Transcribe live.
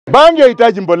Bangi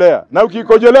haihitaji mbolea na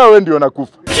ukikojolea wewe ndio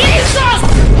unakufa.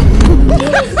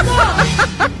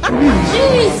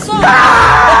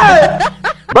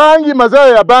 Bangi, mazao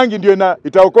ya bangi ndio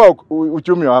itaokoa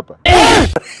uchumi wa hapa.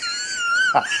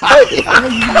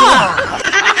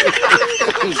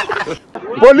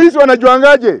 Polisi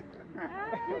wanajuangaje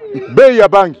bei ya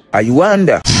bangi? I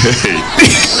wonder.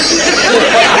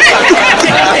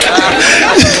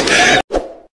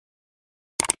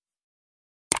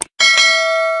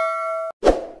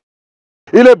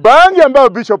 Ile bangi ambayo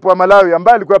bishop wa Malawi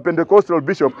ambaye alikuwa Pentecostal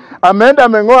bishop ameenda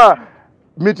amengoa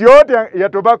miti yote ya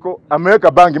tobacco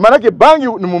ameweka bangi. Maana bangi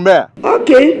ni mmea.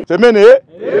 Okay. Semeni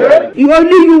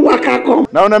You wakako.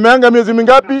 na unameanga miezi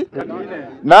mingapi?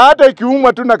 Na hata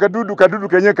ikiumwa tu na kadudu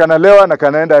kenye kanalewa na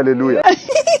kanaenda haleluya.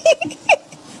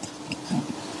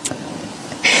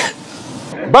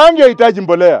 Bangi haihitaji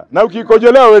mbolea na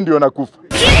ukikojolea wewe ndio unakufa.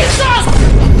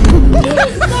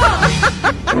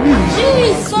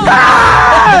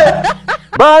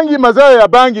 Bangi, mazao ya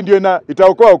bangi ndio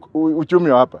itaokoa uchumi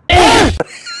wa hapa.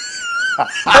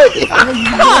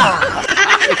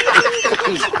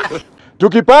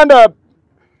 Tukipanda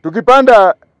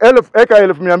eka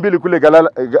 1200 kule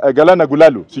Galana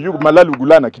Gulalu, sijui Malalu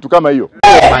Gulana, kitu kama hiyo.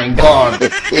 Oh my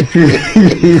God.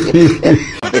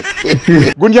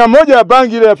 Gunia moja ya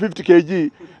bangi ile ya 50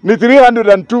 kg ni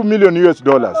 302 million US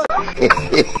dollars.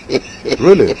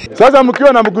 Really? Sasa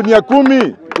mkiwa na mgunia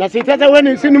 10 na sasa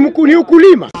wewe si ni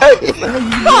ukulima.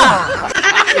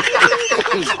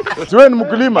 Siwe ni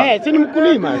mkulima? Si ni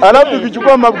mkulima. Alafu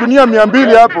tukichukua magunia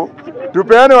 200 hapo,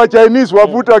 tupeane wa Chinese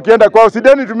wavuta wakienda kwao.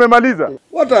 Sideni tumemaliza.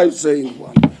 What are you saying?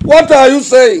 What are you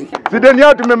saying? Sideni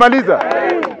yao tumemaliza.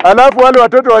 Alafu wale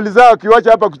watoto walizaa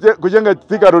wakiwacha hapa kujenga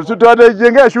Thika Road,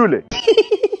 tutajengea shule.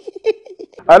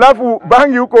 Alafu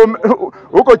bangi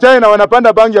huko China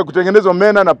wanapanda bangi ya kutengenezwa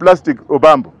mena na plastic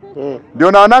obambo.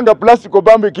 Ndio naonanga plastic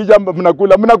obambo ikija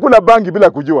mnakula bangi bila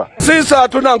kujua. Sisi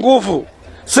hatuna nguvu.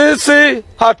 Sisi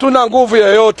hatuna nguvu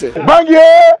yoyote. Bangi!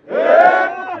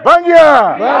 Bangi!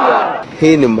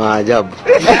 Hii ni maajabu.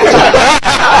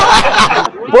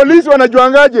 Polisi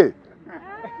wanajuangaje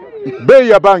bei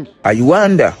ya bangi? I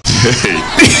wonder.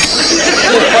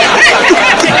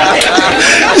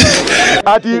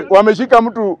 Ati wameshika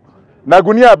mtu na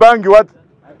gunia ya bangi what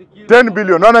 10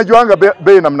 billion. Wanajuanga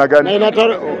bei namna gani? Na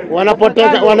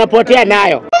wanapotea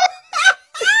nayo.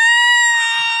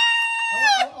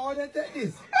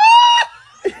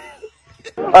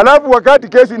 Alafu wakati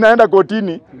kesi inaenda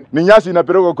kotini, ni nyasi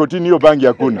inapelekwa kotini, hiyo bangi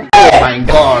hakuna. Oh my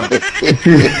God.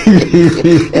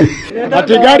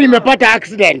 Ati gari imepata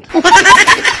accident.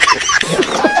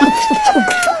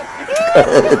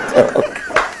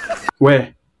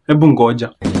 We, hebu ngoja.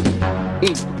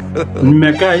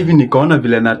 Nimekaa hivi nikaona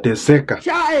vile nateseka.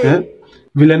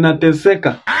 Vile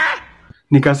nateseka.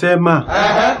 Nikasema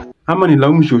ama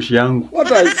nilaumu shoshi yangu.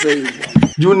 What are you saying?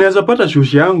 Juu unaweza pata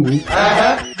shoshi yangu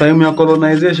time ya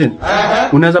colonization.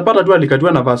 Unaweza pata tu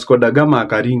alikatiwa na Vasco da Gama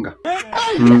akaringa.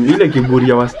 Ile kiburi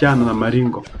ya wasichana na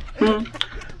maringo.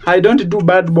 I don't do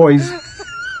bad boys.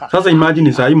 Sasa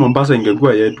imagine saa hii Mombasa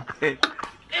ingekuwa yetu.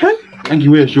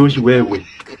 Angiwe shoshi wewe.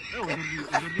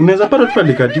 Unaweza pata tu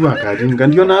alikatiwa akaringa.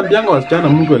 Ndio naambianga wasichana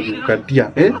mtu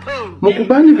akikukatia,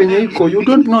 mkubali venye iko, you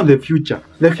don't know the future.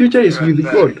 The future is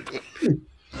with God.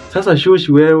 Sasa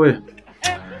shoshi wewe.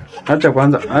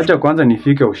 Acha kwanza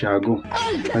nifike ushago.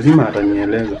 Lazima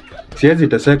atanieleza. Siwezi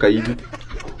teseka hivi.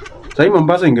 Sasa hii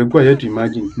Mombasa ingekuwa yetu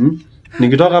imagine.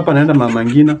 Nikitoka hapa naenda Mama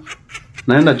Ngina.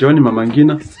 Naenda John Mama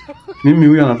Ngina. Mimi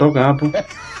huyu anatoka hapo.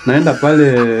 Naenda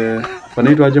pale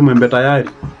panaitwa aje Mwembe Tayari.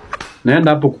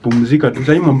 Naenda hapo kupumzika tu.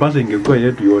 Sasa hii Mombasa ingekuwa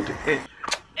yetu yote.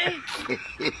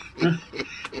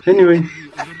 Anyway,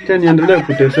 tena niendelee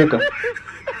kuteseka.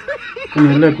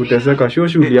 Niendelee kuteseka.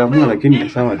 Shoshi uliamua lakini ni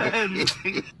sawa tu.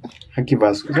 Haki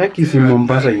Vasco. Haki si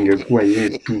Mombasa ingekuwa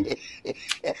yetu.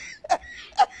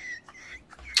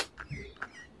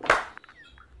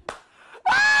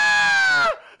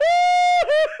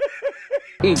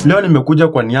 Leo nimekuja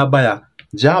kwa niaba ya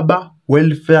Jaba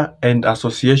Welfare and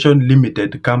Association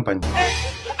Limited Company.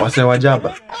 Wase wa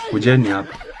Jaba, kujeni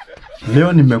hapa.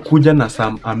 Leo nimekuja na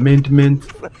some amendments.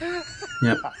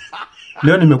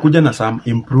 Leo nimekuja na some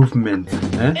improvements.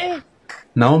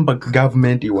 Naomba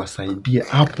government iwasaidie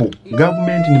hapo.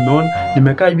 Government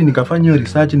nimekaa hivi nikafanya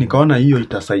research nikaona hiyo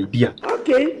itasaidia.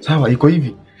 Okay. Sawa, iko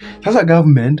hivi. Sasa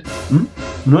government,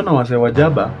 mnaona wase wa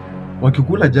Jaba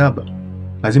wakikula Jaba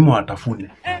lazima watafune.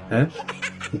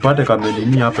 Upate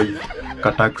kamelini hapa hivi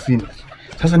kataksini.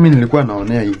 Sasa mimi nilikuwa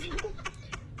naonea hivi.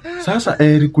 Sasa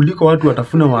kuliko watu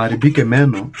watafuna waharibike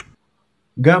meno,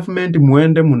 government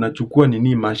muende mnachukua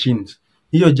nini machines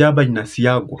hiyo jaba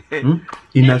inasiagwa.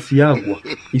 Inasiagwa.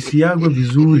 Isiagwe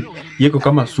vizuri. Yeko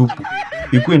kama supu.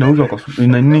 Ikuwe inauzwa kwa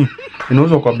nini?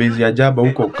 Inauzwa kwa base ya jaba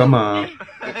huko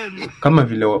kama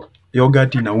vile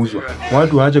yogurt inauzwa.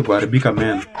 Watu waache kuharibika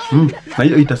meno. Na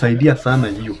hiyo itasaidia sana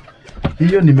hiyo.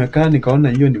 Hiyo nimekaa nikaona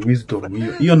hiyo ni wisdom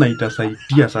hiyo. Hiyo na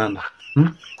itasaidia sana.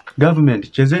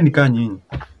 Government, chezeni kaa nyinyi.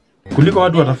 Kuliko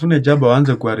watu watafune jaba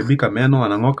waanze kuharibika meno,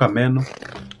 wanang'oka meno.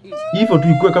 Hivyo tu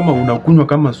ikuwe kama unakunywa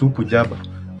kama supu jaba.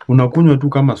 Unakunywa tu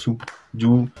kama supu.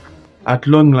 Juu at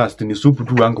long last ni supu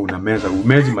tu anga unameza.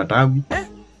 Umezi matawi.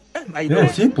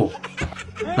 Simple.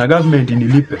 Na government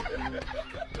inilipe.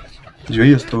 Juu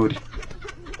hiyo story.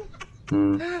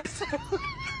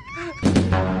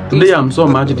 Today I'm so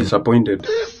much disappointed.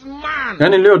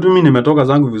 Yani leo tu mimi nimetoka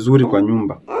zangu vizuri kwa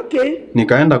nyumba.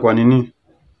 Nikaenda kwa nini?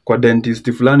 Kwa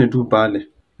dentist fulani tu pale.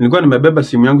 Nilikuwa nimebeba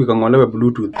simu yangu ikang'olewa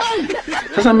bluetooth.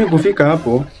 Sasa mimi kufika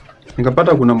hapo,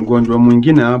 nikapata kuna mgonjwa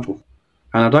mwingine hapo.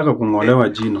 Anataka kung'olewa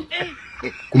jino.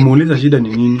 Kumuuliza shida ni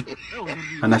nini?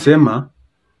 Anasema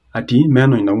ati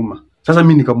meno inauma. Sasa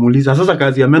mimi nikamuuliza, sasa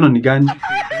kazi ya meno ni gani?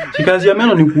 Si kazi ya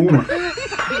meno ni kuuma.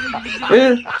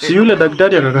 Si yule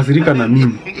daktari akakasirika na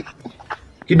mimi.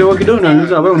 Kidogo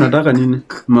ananiuliza wewe unataka nini?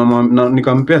 Mama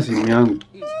nikampea simu yangu.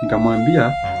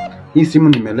 Nikamwambia hii simu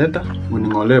nimeleta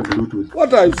uning'olee bluetooth.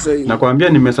 What are you saying? Nakwambia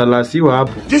nimesalasiwa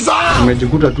hapo.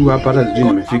 Nimejikuta tu hapa hata sijui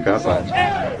nimefika hapa aje.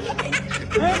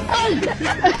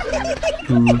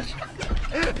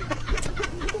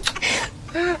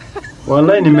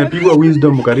 Wallahi nimepigwa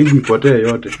wisdom karibu ipotee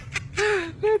yote.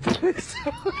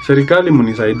 Serikali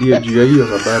mnisaidie juu ya hiyo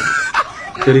sababu.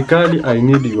 Serikali, I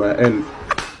need your help.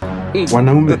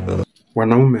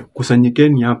 Wanaume,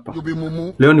 kusanyikeni hapa.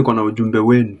 Leo niko na ujumbe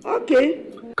wenu.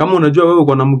 Kama unajua wewe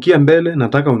uko na mkia mbele,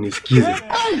 nataka unisikize.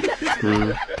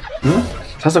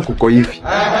 Sasa kuko hivi.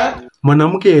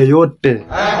 Mwanamke yeyote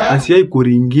asiyai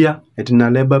kuringia eti na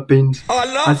labor pains.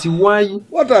 Asiwai.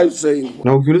 What are you saying?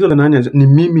 Na ukiulizwa na nani ni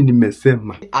mimi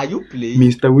nimesema. Are you playing?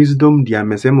 Mr. Wisdom ndiye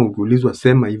amesema ukiulizwa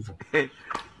sema hivyo.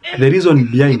 The reason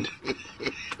behind.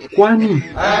 Kwani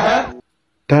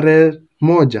tarehe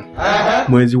 1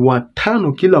 mwezi wa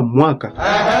 5 kila mwaka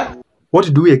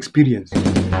what do we experience?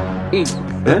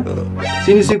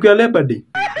 Si ni siku ya Labor Day.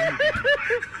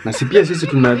 Na si pia sisi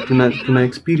tuna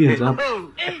experience hapo.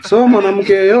 So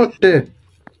mwanamke yote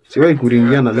siwahi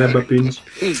kuringia na labor pains.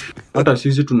 Hata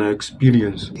sisi tuna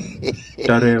experience.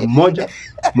 Tarehe 1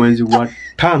 mwezi wa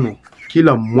 5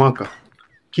 kila mwaka.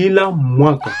 Kila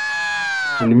mwaka.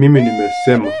 Ni mimi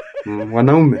nimesema.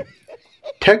 Wanaume,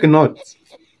 take notes.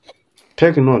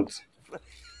 Take notes.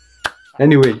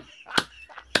 Anyway,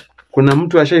 kuna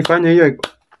mtu ashaifanya hiyo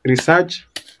research?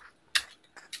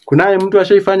 Kunaye mtu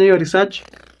ashaifanya hiyo research?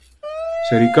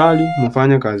 Serikali,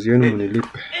 mfanye kazi yenu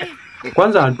mnilipe.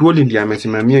 Kwanza Atuoli ndiye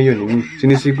amesimamia hiyo nini? Si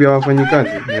ni siku ya wafanyikazi?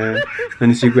 Na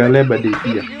ni siku ya Labor Day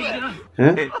pia.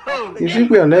 Ni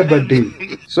siku ya Labor Day.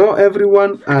 So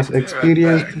everyone has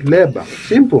experienced labor.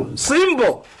 Simple.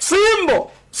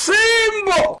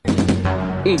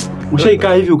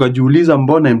 Ushaikaa hivi ukajiuliza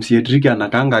mbona MC Trick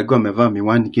anakaanga akiwa amevaa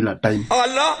miwani kila time?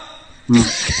 Allah.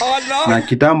 Na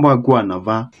kitambo hakuwa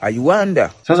anavaa. I wonder.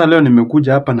 Sasa leo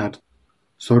nimekuja hapa na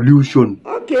solution.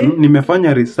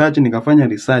 Nimefanya research, nikafanya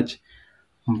research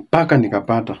mpaka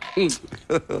nikapata.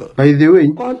 By the way,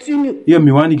 hiyo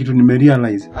miwani kitu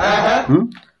nimerealize.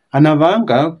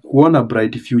 Anavaanga kuona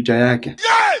bright future yake.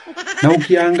 Na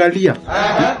ukiangalia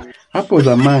hapo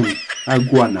zamani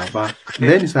hakuwa anavaa.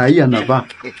 Then saa hii anavaa.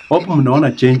 Hapo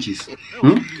mnaona changes.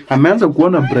 Ameanza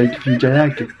kuona bright future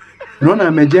yake. Unaona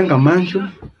amejenga mansion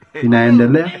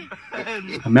inaendelea.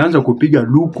 Ameanza kupiga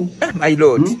luku. My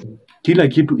lord. Kila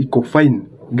kitu iko fine.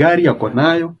 Gari yako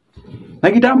nayo.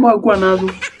 Na kitambo hakuwa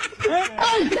nazo.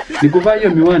 Nikuvaa hiyo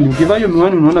miwani. Ukivaa hiyo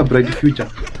miwani unaona bright future.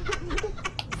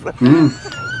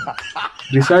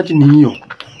 Research ni hiyo.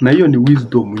 Na hiyo ni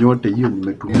wisdom yote hiyo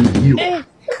nimetumia hiyo.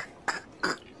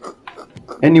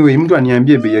 Anyway, mtu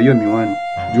aniambie bei ya hiyo miwani.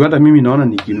 Juu hata mimi naona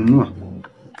nikinunua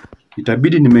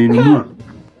itabidi nimeinunua.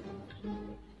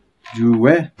 Juu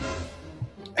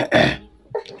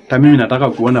hata mimi nataka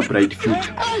kuona bright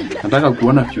future. Nataka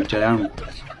kuona future yangu.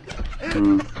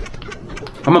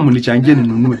 Kama mnichangie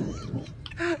ninunue.